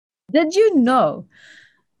Did you know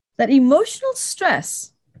that emotional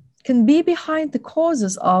stress can be behind the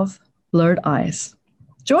causes of blurred eyes?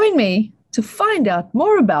 Join me to find out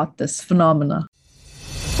more about this phenomena.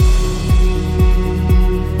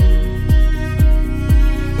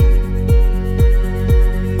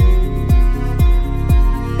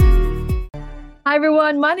 Hi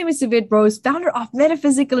everyone, my name is Yvette Rose, founder of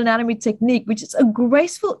Metaphysical Anatomy Technique, which is a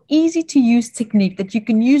graceful, easy to use technique that you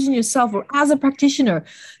can use in yourself or as a practitioner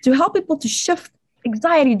to help people to shift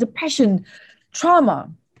anxiety, depression,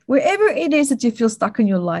 trauma, wherever it is that you feel stuck in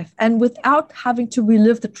your life, and without having to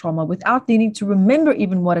relive the trauma, without needing to remember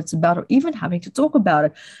even what it's about or even having to talk about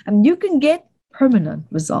it. And you can get permanent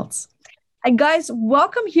results. And guys,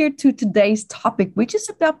 welcome here to today's topic, which is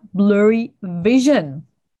about blurry vision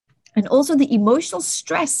and also the emotional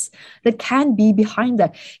stress that can be behind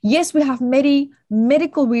that. Yes, we have many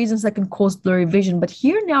medical reasons that can cause blurry vision, but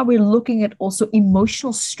here now we're looking at also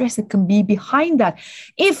emotional stress that can be behind that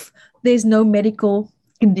if there's no medical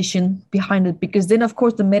condition behind it, because then of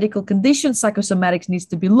course the medical condition, psychosomatics, needs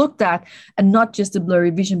to be looked at and not just the blurry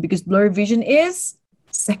vision, because blurry vision is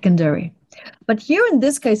secondary. But here in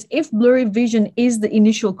this case, if blurry vision is the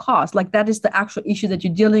initial cause, like that is the actual issue that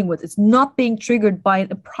you're dealing with, it's not being triggered by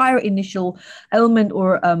a prior initial ailment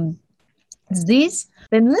or disease,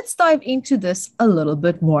 then let's dive into this a little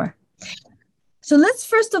bit more. So let's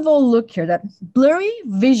first of all look here that blurry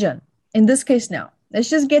vision, in this case now, let's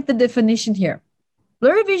just get the definition here.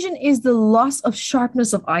 Blurry vision is the loss of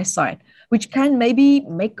sharpness of eyesight, which can maybe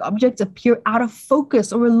make objects appear out of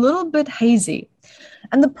focus or a little bit hazy.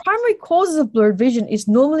 And the primary causes of blurred vision is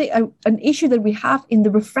normally an issue that we have in the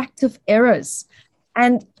refractive errors.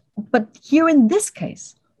 But here in this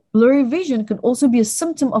case, blurry vision can also be a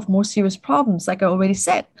symptom of more serious problems, like I already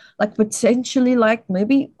said, like potentially like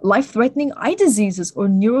maybe life-threatening eye diseases or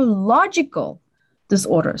neurological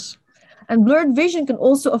disorders. And blurred vision can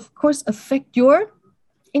also, of course, affect your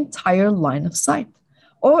entire line of sight.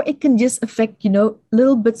 Or it can just affect,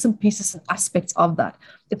 little bits and pieces and aspects of that.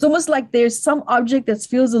 It's almost like there's some object that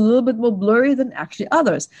feels a little bit more blurry than actually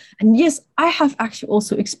others. And yes, I have actually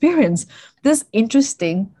also experienced this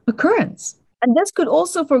interesting occurrence. And this could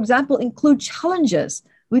also, for example, include challenges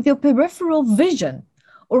with your peripheral vision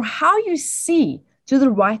or how you see to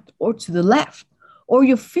the right or to the left or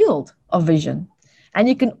your field of vision. And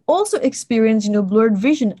you can also experience, blurred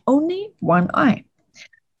vision only one eye.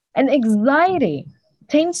 And anxiety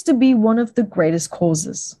tends to be one of the greatest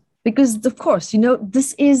causes because, of course,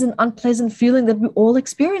 this is an unpleasant feeling that we all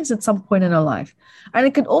experience at some point in our life. And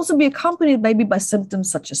it can also be accompanied maybe by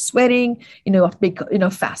symptoms such as sweating, a big,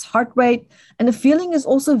 fast heart rate. And the feeling is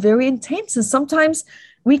also very intense. And sometimes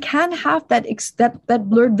we can have that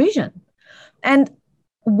blurred vision. And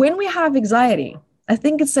when we have anxiety, I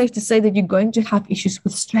think it's safe to say that you're going to have issues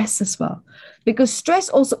with stress as well, because stress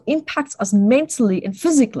also impacts us mentally and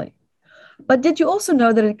physically. But did you also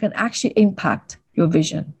know that it can actually impact your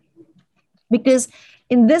vision? Because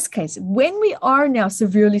in this case, when we are now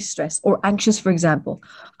severely stressed or anxious, for example,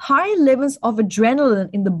 high levels of adrenaline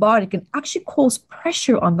in the body can actually cause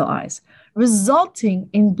pressure on the eyes, resulting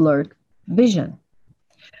in blurred vision.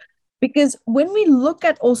 Because when we look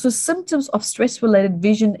at also symptoms of stress-related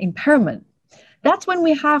vision impairment, that's when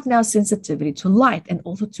we have now sensitivity to light and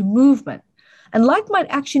also to movement. And light might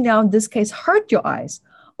actually now, in this case, hurt your eyes,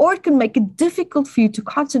 or it can make it difficult for you to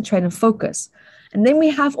concentrate and focus. And then we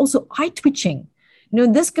have also eye twitching.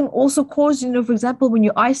 This can also cause, for example, when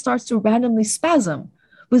your eye starts to randomly spasm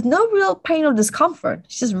with no real pain or discomfort.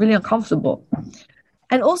 It's just really uncomfortable.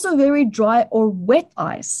 And also very dry or wet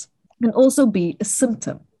eyes can also be a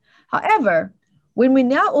symptom. However, when we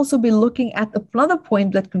now also be looking at another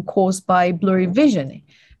point that can cause by blurry vision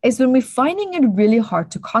is when we're finding it really hard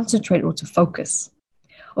to concentrate or to focus.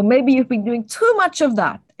 Or maybe you've been doing too much of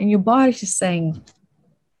that and your body's just saying,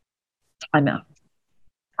 time out.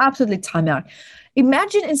 Absolutely time out.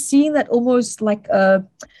 Imagine and seeing that almost like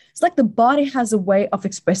it's like the body has a way of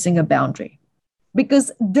expressing a boundary.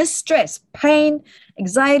 Because this stress, pain,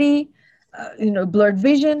 anxiety, blurred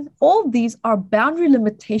vision, all these are boundary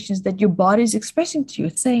limitations that your body is expressing to you.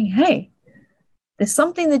 It's saying, hey, there's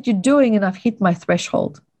something that you're doing and I've hit my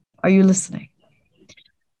threshold. Are you listening?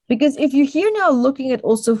 Because if you're here now looking at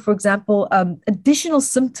also, for example, additional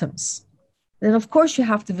symptoms, then of course you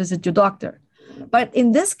have to visit your doctor. But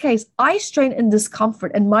in this case, eye strain and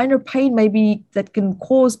discomfort and minor pain maybe that can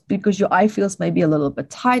cause because your eye feels maybe a little bit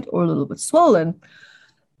tight or a little bit swollen,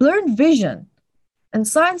 blurred vision and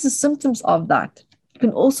signs and symptoms of that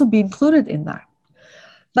can also be included in that.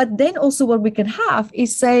 But then also what we can have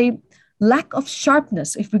is, say, lack of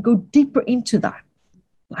sharpness, if we go deeper into that,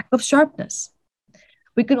 lack of sharpness.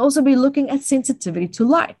 We can also be looking at sensitivity to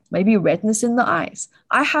light, maybe redness in the eyes.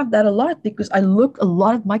 I have that a lot because I look a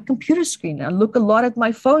lot at my computer screen. I look a lot at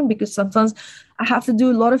my phone because sometimes I have to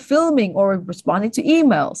do a lot of filming or responding to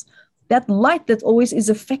emails. That light that always is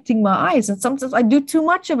affecting my eyes. And sometimes I do too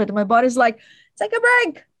much of it. And my body's like, take a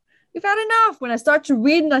break. You've had enough. When I start to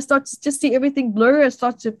read and I start to just see everything blurry, I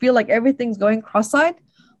start to feel like everything's going cross-eyed.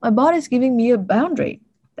 My body's giving me a boundary.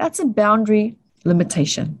 That's a boundary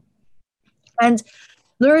limitation. And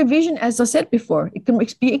blurry vision, as I said before, it can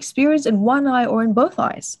be experienced in one eye or in both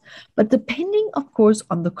eyes, but depending, of course,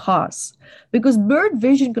 on the cause. Because blurred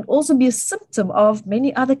vision could also be a symptom of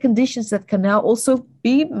many other conditions that can now also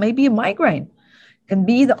be maybe a migraine, can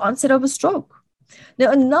be the onset of a stroke.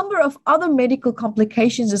 Now, a number of other medical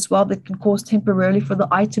complications as well that can cause temporarily for the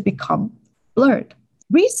eye to become blurred.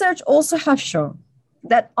 Research also have shown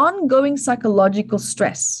that ongoing psychological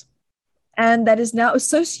stress and that is now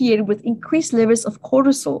associated with increased levels of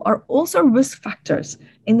cortisol are also risk factors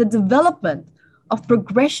in the development of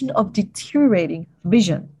progression of deteriorating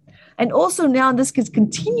vision. And also now this can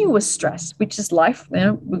continue with stress, which is life.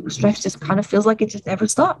 Stress just kind of feels like it just never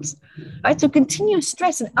stops. Right? So continuous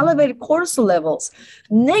stress and elevated cortisol levels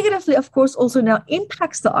negatively, of course, also now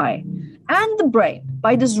impacts the eye and the brain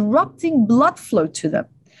by disrupting blood flow to them.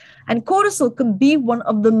 And cortisol can be one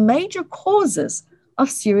of the major causes of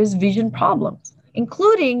serious vision problems,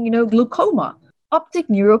 including, glaucoma, optic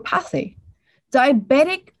neuropathy,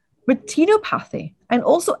 diabetic retinopathy, and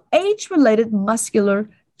also age-related muscular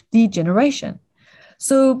degeneration.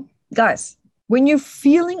 So, guys, when you're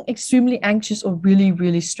feeling extremely anxious or really,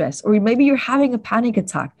 really stressed, or maybe you're having a panic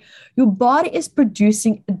attack, your body is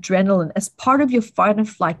producing adrenaline as part of your fight and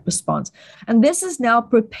flight response. And this is now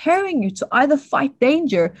preparing you to either fight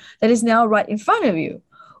danger that is now right in front of you,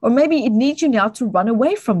 or maybe it needs you now to run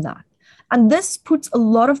away from that. And this puts a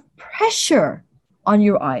lot of pressure on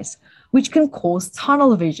your eyes, which can cause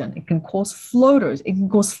tunnel vision. It can cause floaters. It can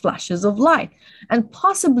cause flashes of light and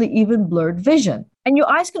possibly even blurred vision. And your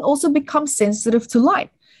eyes can also become sensitive to light.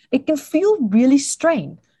 It can feel really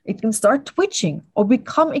strained. It can start twitching or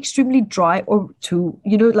become extremely dry or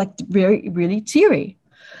very, really teary.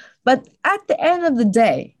 But at the end of the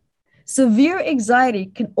day, severe anxiety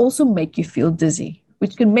can also make you feel dizzy,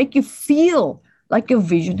 which can make you feel like your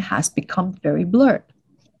vision has become very blurred.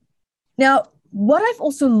 Now, what I've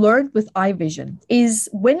also learned with eye vision is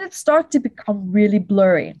when it starts to become really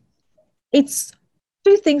blurry, it's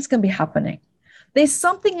two things can be happening. There's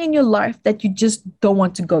something in your life that you just don't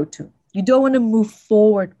want to go to. You don't want to move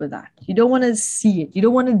forward with that. You don't want to see it. You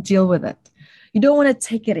don't want to deal with it. You don't want to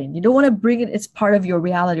take it in. You don't want to bring it as part of your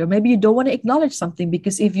reality. Or maybe you don't want to acknowledge something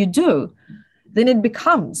because if you do, then it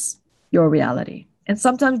becomes your reality. And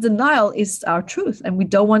sometimes denial is our truth. And we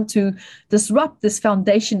don't want to disrupt this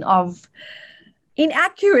foundation of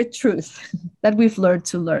inaccurate truth that we've learned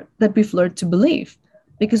to believe,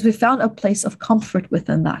 because we found a place of comfort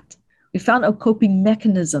within that. We found our coping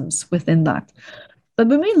mechanisms within that. But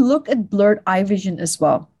when we look at blurred eye vision as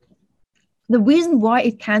well, the reason why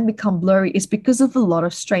it can become blurry is because of a lot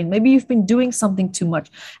of strain. Maybe you've been doing something too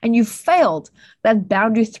much and you failed that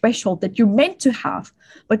boundary threshold that you're meant to have.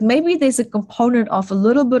 But maybe there's a component of a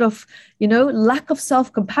little bit of, lack of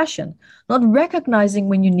self-compassion, not recognizing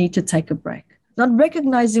when you need to take a break, not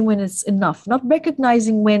recognizing when it's enough, not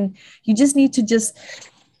recognizing when you just need to just.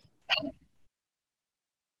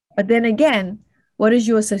 But then again, what is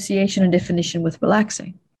your association and definition with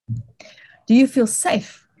relaxing? Do you feel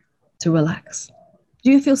safe to relax?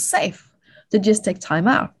 Do you feel safe to just take time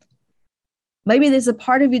out? Maybe there's a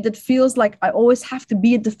part of you that feels like I always have to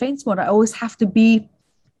be in defense mode. I always have to be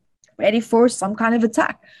ready for some kind of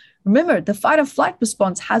attack. Remember, the fight or flight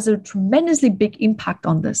response has a tremendously big impact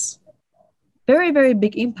on this. Very, very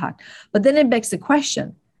big impact. But then it begs the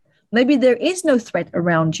question, maybe there is no threat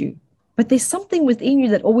around you, but there's something within you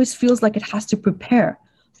that always feels like it has to prepare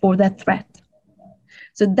for that threat.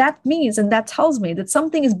 So that means, and that tells me that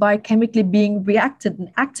something is biochemically being reacted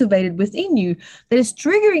and activated within you that is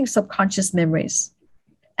triggering subconscious memories.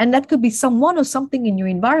 And that could be someone or something in your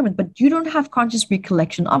environment, but you don't have conscious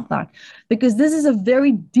recollection of that because this is a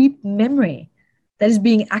very deep memory that is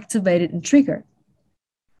being activated and triggered.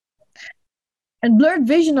 And blurred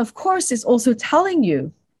vision, of course, is also telling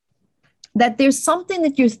you that there's something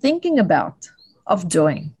that you're thinking about of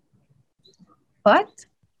doing, but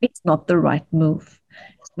it's not the right move.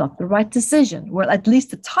 It's not the right decision. Well, at least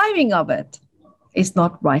the timing of it is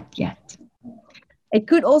not right yet. It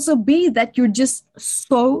could also be that you're just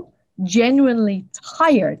so genuinely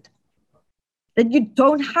tired that you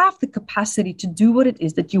don't have the capacity to do what it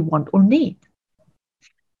is that you want or need.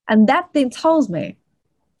 And that then tells me,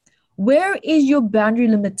 Where is your boundary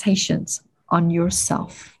limitations on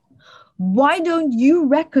yourself? Why don't you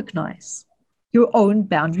recognize your own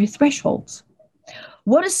boundary thresholds?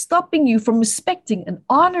 What is stopping you from respecting and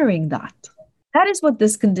honoring that? That is what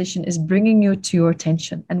this condition is bringing you to your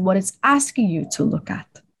attention and what it's asking you to look at.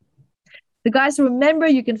 So guys, remember,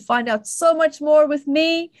 you can find out so much more with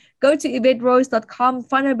me. Go to YvetteRose.com,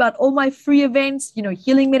 find out about all my free events,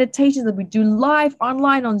 healing meditations that we do live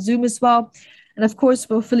online on Zoom as well. And of course,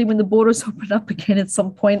 hopefully when the borders open up again at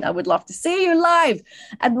some point, I would love to see you live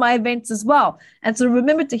at my events as well. And so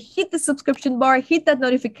remember to hit the subscription bar, hit that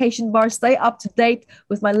notification bar, stay up to date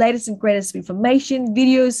with my latest and greatest information,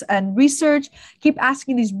 videos, and research. Keep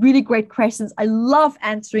asking these really great questions. I love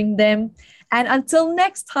answering them. And until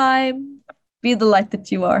next time, be the light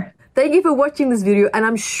that you are. Thank you for watching this video, and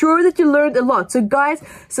I'm sure that you learned a lot. So guys,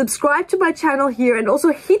 subscribe to my channel here and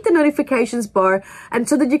also hit the notifications bar, and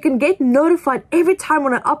so that you can get notified every time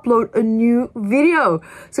when I upload a new video.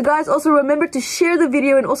 So guys, also remember to share the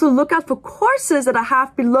video and also look out for courses that I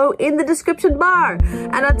have below in the description bar.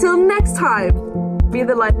 And until next time, be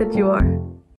the light that you are.